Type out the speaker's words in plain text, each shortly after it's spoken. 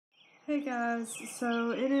Hey guys,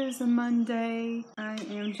 so it is a Monday. I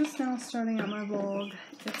am just now starting out my vlog.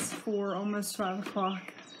 It's almost 5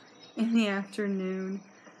 o'clock in the afternoon.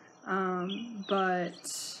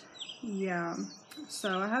 But yeah,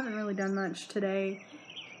 so I haven't really done much today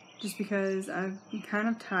just because I'm kind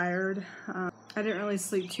of tired. I didn't really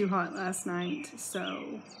sleep too hot last night,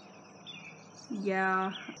 so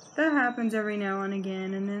yeah, that happens every now and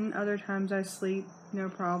again, and then other times I sleep no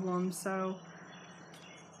problem, so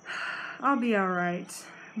I'll be alright.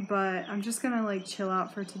 But I'm just gonna like chill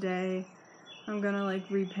out for today. I'm gonna like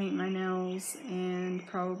repaint my nails and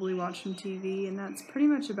probably watch some TV, and that's pretty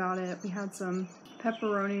much about it. We had some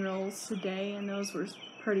pepperoni rolls today and those were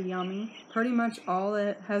pretty yummy. Pretty much all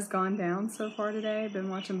that has gone down so far today. I've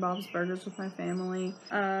been watching Bob's Burgers with my family.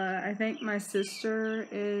 I think my sister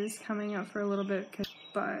is coming up for a little bit,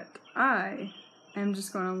 but I am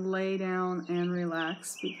just going to lay down and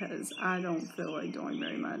relax because I don't feel like doing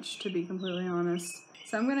very much, to be completely honest.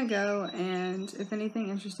 So I'm going to go, and if anything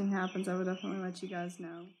interesting happens, I will definitely let you guys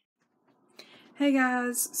know. Hey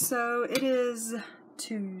guys, so it is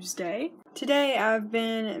Tuesday. Today I've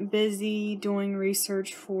been busy doing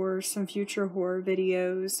research for some future horror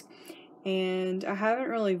videos, and I haven't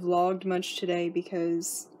really vlogged much today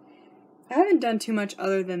because I haven't done too much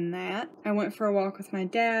other than that. I went for a walk with my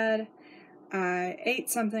dad. I ate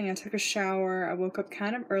something, I took a shower, I woke up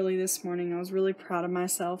kind of early this morning. I was really proud of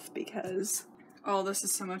myself because, oh, this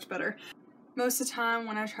is so much better. Most of the time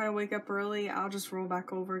when I try to wake up early, I'll just roll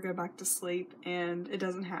back over, go back to sleep, and it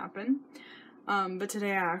doesn't happen. But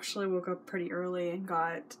today I actually woke up pretty early and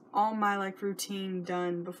got all my like routine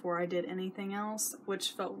done before I did anything else,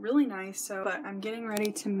 which felt really nice. But I'm getting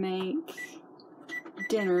ready to make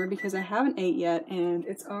dinner because I haven't ate yet, and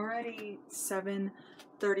it's already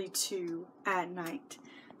 7:32 at night,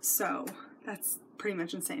 so that's pretty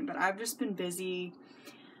much insane. But I've just been busy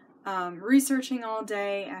researching all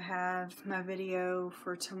day. I have my video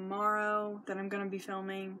for tomorrow that I'm going to be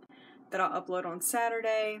filming that I'll upload on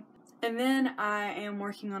Saturday, and then I am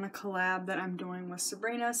working on a collab that I'm doing with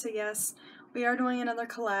Sabrina. So yes, we are doing another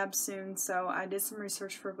collab soon, so I did some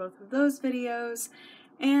research for both of those videos,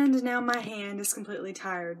 and now my hand is completely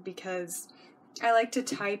tired because I like to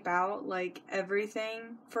type out like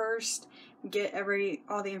everything first, get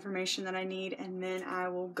all the information that I need, and then I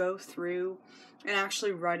will go through and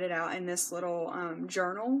actually write it out in this little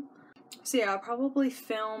journal. So yeah, I'll probably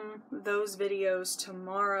film those videos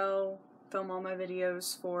tomorrow, film all my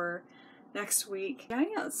videos for next week.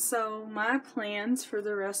 Yeah, so my plans for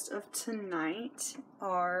the rest of tonight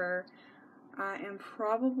are I am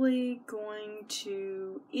probably going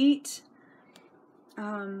to eat,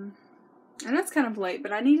 and it's kind of late,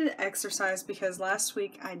 but I needed to exercise because last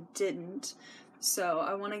week I didn't. So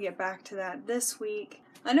I want to get back to that this week.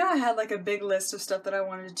 I know I had like a big list of stuff that I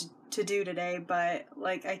wanted to do today, but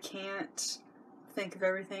like I can't think of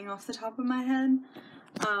everything off the top of my head.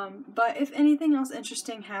 But if anything else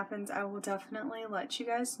interesting happens, I will definitely let you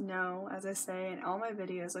guys know, as I say in all my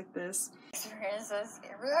videos like this. I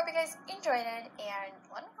really hope you guys enjoyed it, and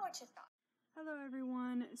let me know what you thought. Hello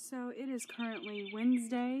everyone, so it is currently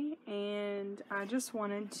Wednesday, and I just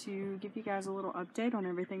wanted to give you guys a little update on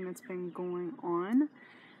everything that's been going on.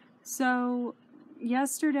 So,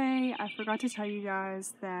 yesterday I forgot to tell you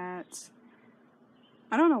guys that,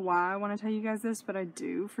 I don't know why I want to tell you guys this, but I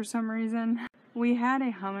do for some reason. We had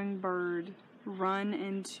a hummingbird run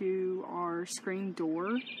into our screen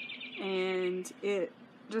door, and it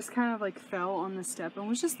just kind of like fell on the step and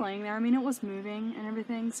was just laying there. I mean, it was moving and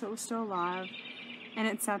everything, so it was still alive, and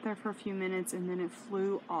it sat there for a few minutes and then it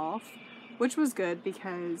flew off, which was good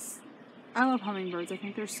because I love hummingbirds. I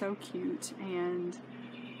think they're so cute, and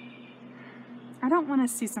I don't want to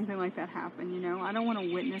see something like that happen, you know? I don't want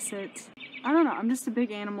to witness it. I don't know, I'm just a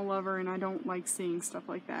big animal lover and I don't like seeing stuff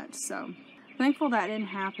like that, so thankful that didn't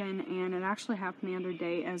happen, and it actually happened the other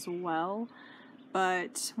day as well.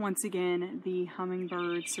 But once again, the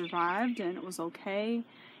hummingbird survived and it was okay.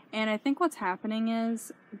 And I think what's happening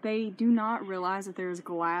is they do not realize that there's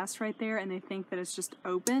glass right there, and they think that it's just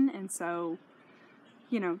open, and so,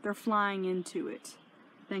 you know, they're flying into it,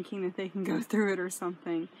 thinking that they can go through it or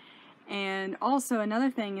something. And also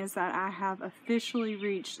another thing is that I have officially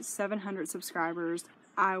reached 700 subscribers.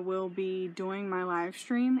 I will be doing my live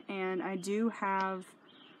stream, and I do have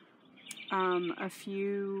a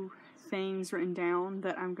few things written down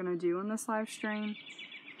that I'm gonna do on this live stream.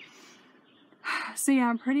 So yeah,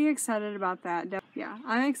 I'm pretty excited about that. Yeah,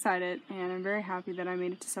 I'm excited, and I'm very happy that I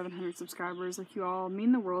made it to 700 subscribers. Like, you all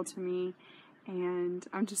mean the world to me, and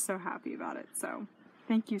I'm just so happy about it. So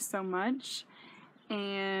thank you so much.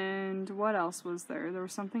 And what else was there? There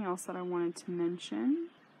was something else that I wanted to mention.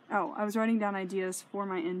 Oh, I was writing down ideas for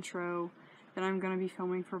my intro that I'm going to be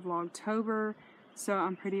filming for Vlogtober, so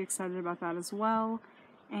I'm pretty excited about that as well.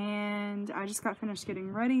 And I just got finished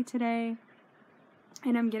getting ready today,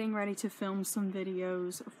 and I'm getting ready to film some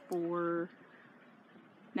videos for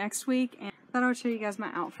next week. And I thought I would show you guys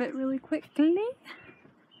my outfit really quickly.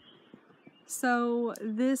 So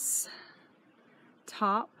this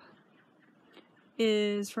top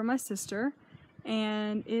is from my sister,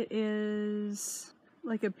 and it is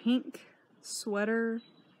like a pink sweater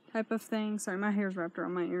type of thing. Sorry, my hair's wrapped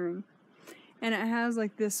around my earring. And it has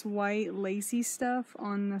like this white lacy stuff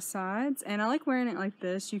on the sides, and I like wearing it like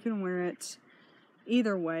this. You can wear it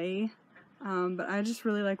either way, but I just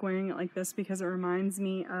really like wearing it like this because it reminds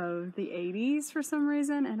me of the 80s for some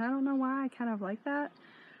reason, and I don't know why, I kind of like that.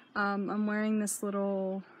 I'm wearing this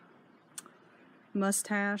little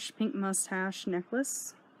mustache, pink mustache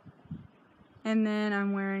necklace. And then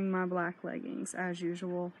I'm wearing my black leggings, as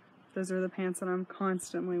usual. Those are the pants that I'm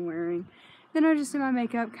constantly wearing. Then I just do my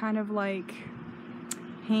makeup kind of like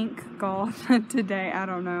pink goth today, I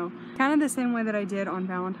don't know. Kind of the same way that I did on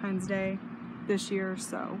Valentine's Day this year,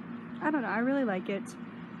 so I don't know, I really like it.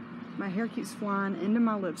 My hair keeps flying into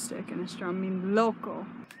my lipstick and it's driving me loco.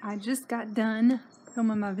 I just got done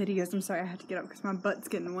filming my videos. I'm sorry, I had to get up because my butt's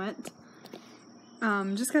getting wet.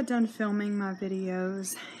 Just got done filming my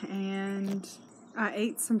videos, and I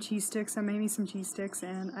ate some cheese sticks. I made me some cheese sticks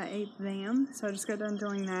and I ate them, so I just got done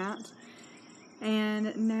doing that.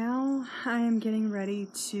 And now I am getting ready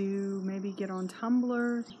to maybe get on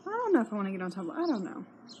Tumblr. I don't know if I want to get on Tumblr. I don't know.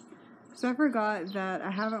 So I forgot that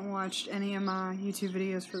I haven't watched any of my YouTube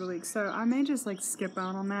videos for the week, so I may just like skip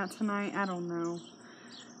out on that tonight. I don't know.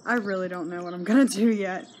 I really don't know what I'm gonna do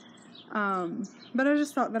yet. But I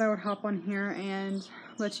just thought that I would hop on here and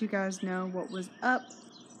let you guys know what was up.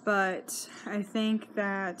 But I think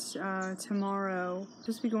that tomorrow I'll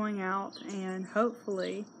just be going out, and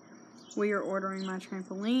hopefully we are ordering my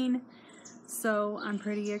trampoline. So I'm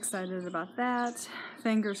pretty excited about that.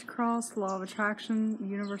 Fingers crossed, law of attraction, the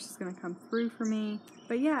universe is going to come through for me.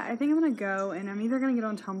 But yeah, I think I'm going to go, and I'm either going to get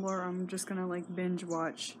on Tumblr or I'm just going to like binge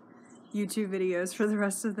watch YouTube videos for the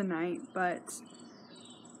rest of the night. But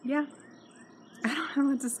yeah, I don't know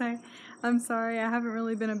what to say. I'm sorry, I haven't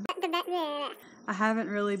really been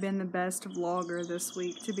the best vlogger this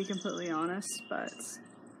week, to be completely honest, but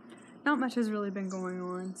not much has really been going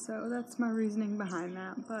on, so that's my reasoning behind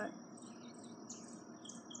that. But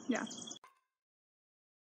yeah.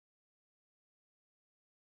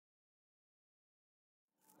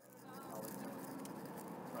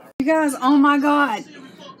 You guys, oh my god.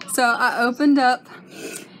 So I opened up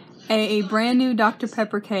a brand new Dr.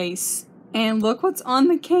 Pepper case, and look what's on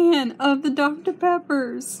the can of the Dr.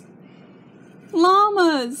 Peppers.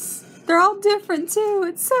 Llamas. They're all different too.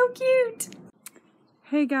 It's so cute.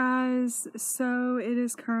 Hey guys, so it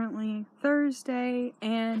is currently Thursday,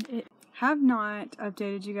 and I have not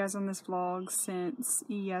updated you guys on this vlog since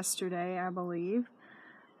yesterday, I believe.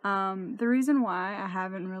 The reason why I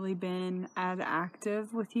haven't really been as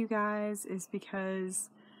active with you guys is because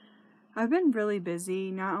I've been really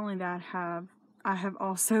busy. Not only that, I have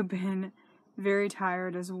also been very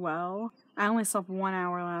tired as well. I only slept 1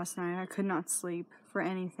 hour last night. I could not sleep for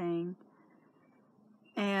anything.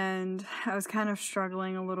 And I was kind of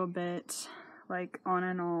struggling a little bit, like on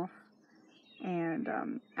and off. And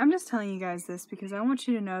I'm just telling you guys this because I want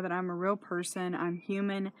you to know that I'm a real person. I'm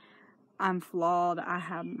human. I'm flawed.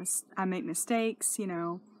 I make mistakes, you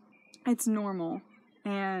know. It's normal.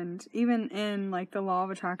 And even in like the law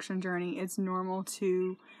of attraction journey, it's normal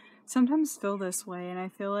to sometimes feel this way. And I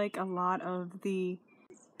feel like a lot of the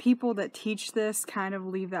people that teach this kind of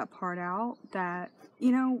leave that part out, that,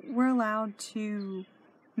 you know, we're allowed to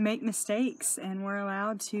make mistakes and we're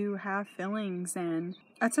allowed to have feelings, and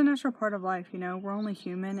that's a natural part of life, you know. We're only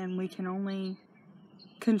human and we can only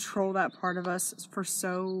control that part of us for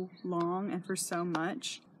so long and for so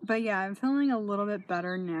much. But yeah, I'm feeling a little bit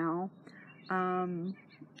better now.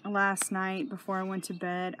 Last night before I went to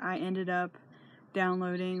bed, I ended up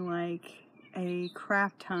downloading like a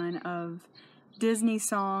crap ton of Disney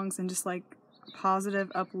songs and just like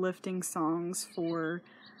positive, uplifting songs for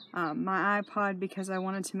my iPod, because I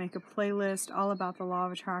wanted to make a playlist all about the law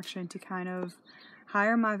of attraction to kind of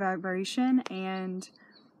higher my vibration, and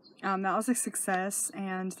that was a success.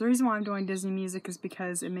 And the reason why I'm doing Disney music is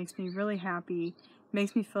because it makes me really happy,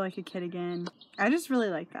 makes me feel like a kid again. I just really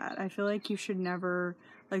like that. I feel like you should never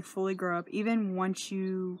like fully grow up, even once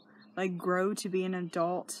you like grow to be an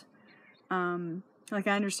adult. Like,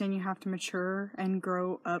 I understand you have to mature and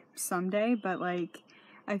grow up someday, but like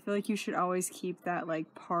I feel like you should always keep that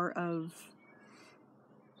like part of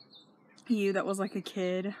you that was like a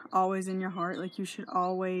kid always in your heart. Like, you should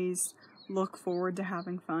always look forward to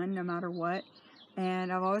having fun no matter what.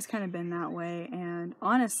 And I've always kind of been that way, and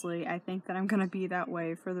honestly, I think that I'm going to be that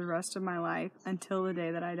way for the rest of my life until the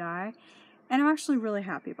day that I die. And I'm actually really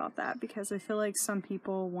happy about that, because I feel like some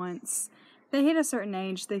people, once they hit a certain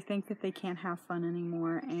age, they think that they can't have fun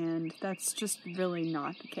anymore, and that's just really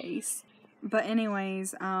not the case. But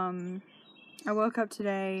anyways, I woke up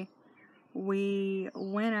today, we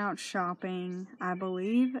went out shopping. I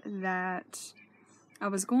believe that I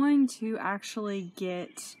was going to actually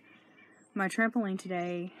get my trampoline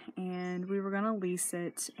today, and we were gonna lease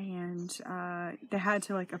it, and they had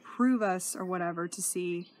to like approve us or whatever to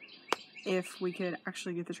see if we could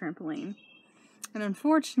actually get the trampoline. And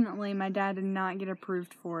unfortunately, my dad did not get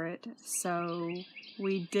approved for it, so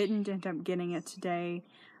we didn't end up getting it today.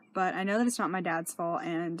 But I know that it's not my dad's fault,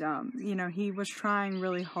 and you know, he was trying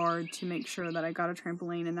really hard to make sure that I got a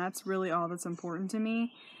trampoline, and that's really all that's important to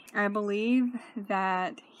me. I believe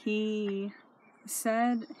that him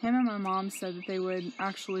and my mom said that they would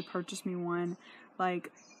actually purchase me one,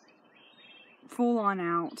 like, full on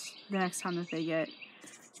out the next time that they get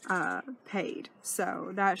paid. So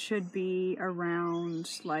that should be around,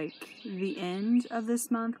 like, the end of this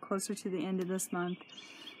month, closer to the end of this month.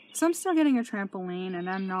 So I'm still getting a trampoline, and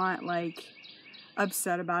I'm not, like,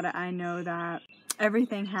 upset about it. I know that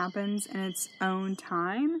everything happens in its own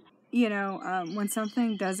time. You know, when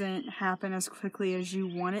something doesn't happen as quickly as you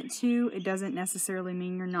want it to, it doesn't necessarily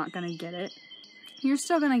mean you're not going to get it. You're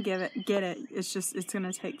still going to get it. It's just, it's going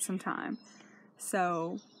to take some time.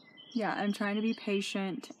 So, yeah, I'm trying to be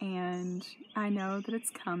patient, and I know that it's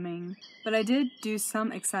coming. But I did do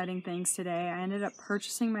some exciting things today. I ended up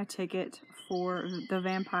purchasing my ticket for the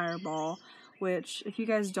Vampire Ball, which, if you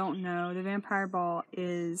guys don't know, the Vampire Ball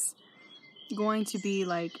is going to be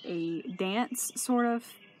like a dance sort of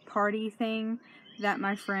party thing that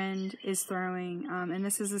my friend is throwing, and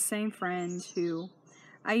this is the same friend who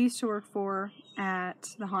I used to work for at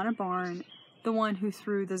the Haunted Barn, the one who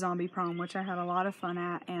threw the zombie prom, which I had a lot of fun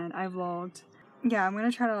at, and I vlogged. Yeah, I'm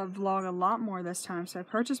going to try to vlog a lot more this time, so I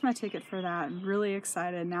purchased my ticket for that. I'm really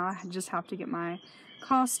excited. Now I just have to get my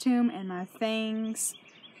costume and my things.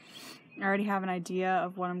 I already have an idea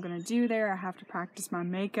of what I'm going to do there. I have to practice my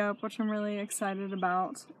makeup, which I'm really excited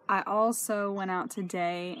about. I also went out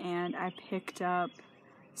today and I picked up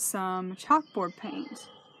some chalkboard paint.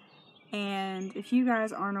 And if you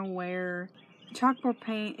guys aren't aware, chalkboard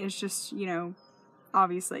paint is just, you know,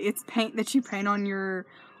 obviously it's paint that you paint on your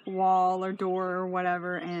wall or door or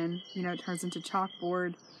whatever, and, you know, it turns into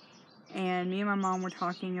chalkboard. And me and my mom were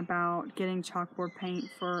talking about getting chalkboard paint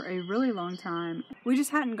for a really long time. We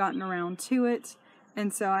just hadn't gotten around to it,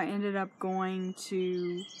 and so I ended up going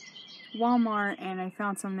to Walmart, and I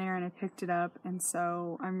found some there, and I picked it up, and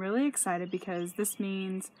so I'm really excited because this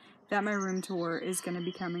means that my room tour is going to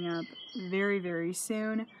be coming up very, very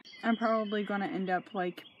soon. I'm probably going to end up,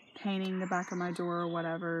 like, painting the back of my door or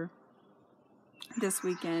whatever this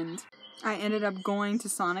weekend. I ended up going to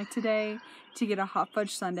Sonic today to get a hot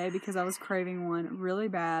fudge sundae because I was craving one really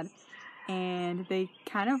bad, and they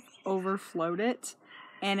kind of overflowed it,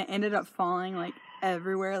 and it ended up falling like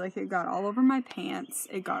everywhere. Like, it got all over my pants,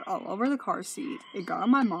 it got all over the car seat, it got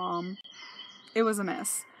on my mom. It was a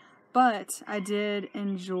mess, but I did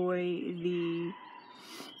enjoy the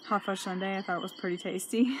hot fudge sundae. I thought it was pretty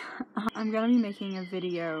tasty. I'm gonna be making a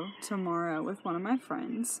video tomorrow with one of my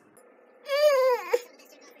friends.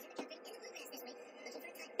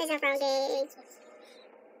 There's no frogging.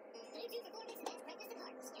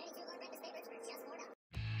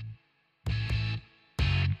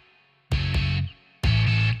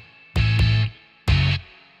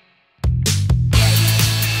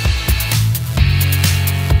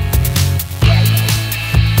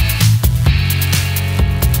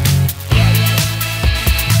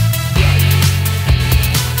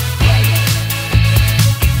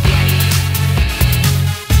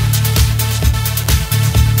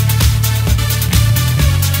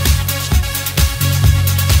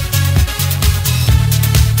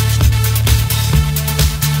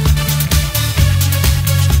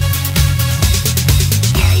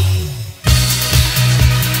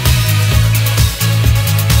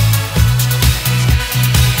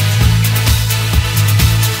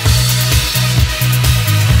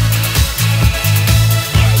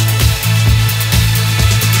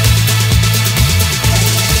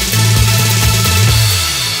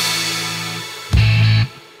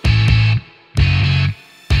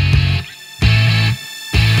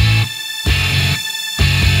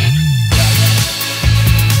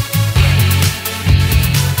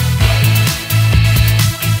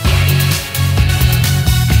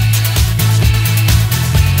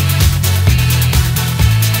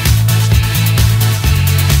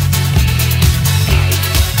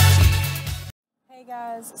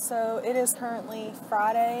 is currently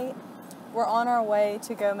Friday. We're on our way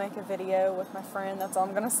to go make a video with my friend. That's all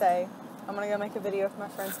I'm going to say. I'm going to go make a video with my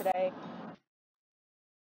friend today.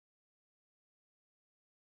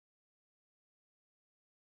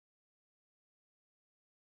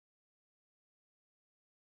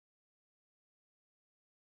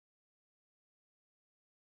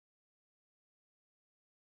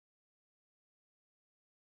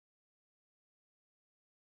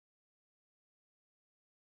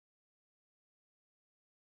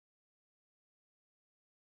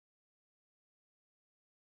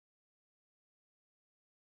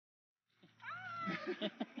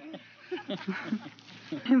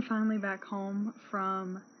 I'm finally back home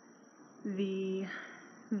from the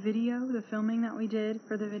filming that we did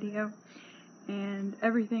for the video, and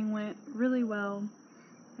everything went really well.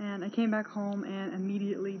 And I came back home and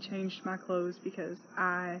immediately changed my clothes because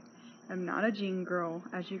I am not a jean girl,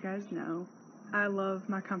 as you guys know. I love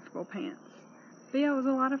my comfortable pants. But yeah, it was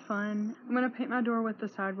a lot of fun. I'm gonna paint my door with the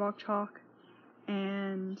sidewalk chalk,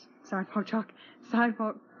 oh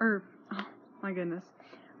my goodness.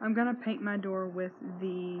 I'm gonna paint my door with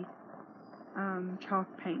the chalk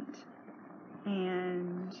paint,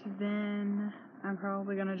 and then I'm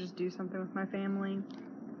probably gonna just do something with my family.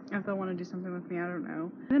 If they'll want to do something with me, I don't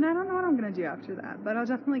know. And then I don't know what I'm gonna do after that, but I'll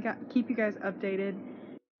definitely keep you guys updated.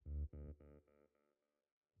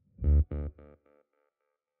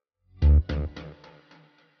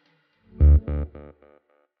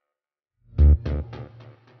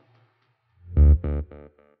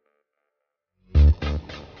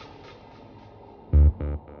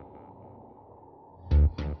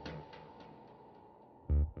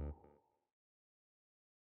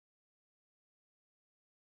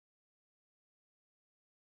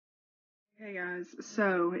 Hey guys,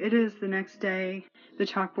 so it is the next day. The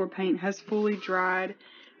chalkboard paint has fully dried.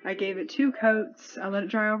 I gave it 2 coats. I let it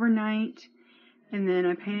dry overnight, and then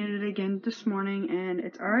I painted it again this morning, and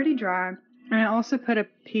it's already dry. And I also put a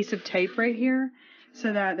piece of tape right here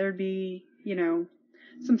so that there'd be, you know,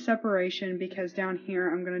 some separation, because down here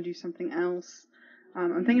I'm going to do something else.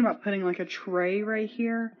 I'm thinking about putting like a tray right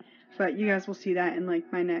here, but you guys will see that in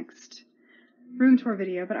like my next room tour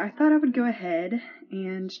video. But I thought I would go ahead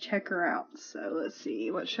and check her out. So let's see,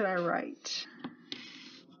 what should I write?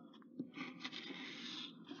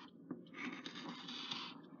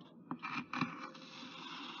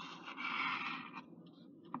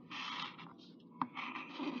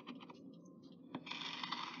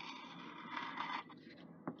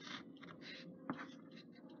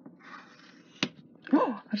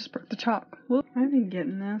 Oh, I just broke the chalk. Whoop, I didn't get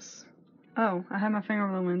in this. Oh, I had my finger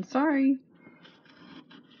over the wind. Sorry.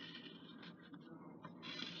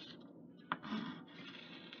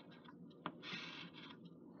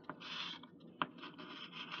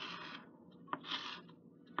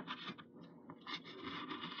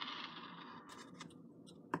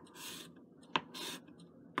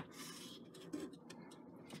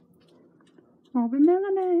 Oh, but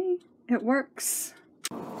Melanie, it works.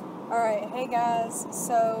 Alright, hey guys,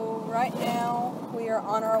 so right now we are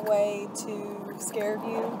on our way to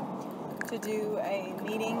Scareview to do a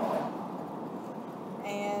meeting,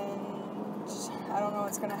 and I don't know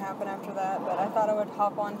what's going to happen after that, but I thought I would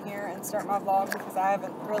hop on here and start my vlog because I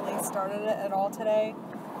haven't really started it at all today.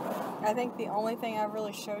 I think the only thing I've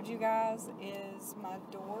really showed you guys is my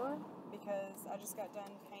door because I just got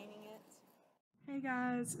done painting it. Hey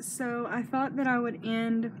guys, so I thought that I would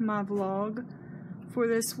end my vlog for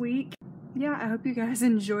this week. Yeah, I hope you guys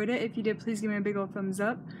enjoyed it. If you did, please give me a big old thumbs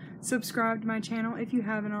up. Subscribe to my channel if you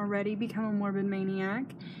haven't already. Become a morbid maniac.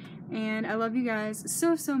 And I love you guys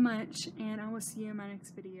so much, and I will see you in my next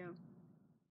video.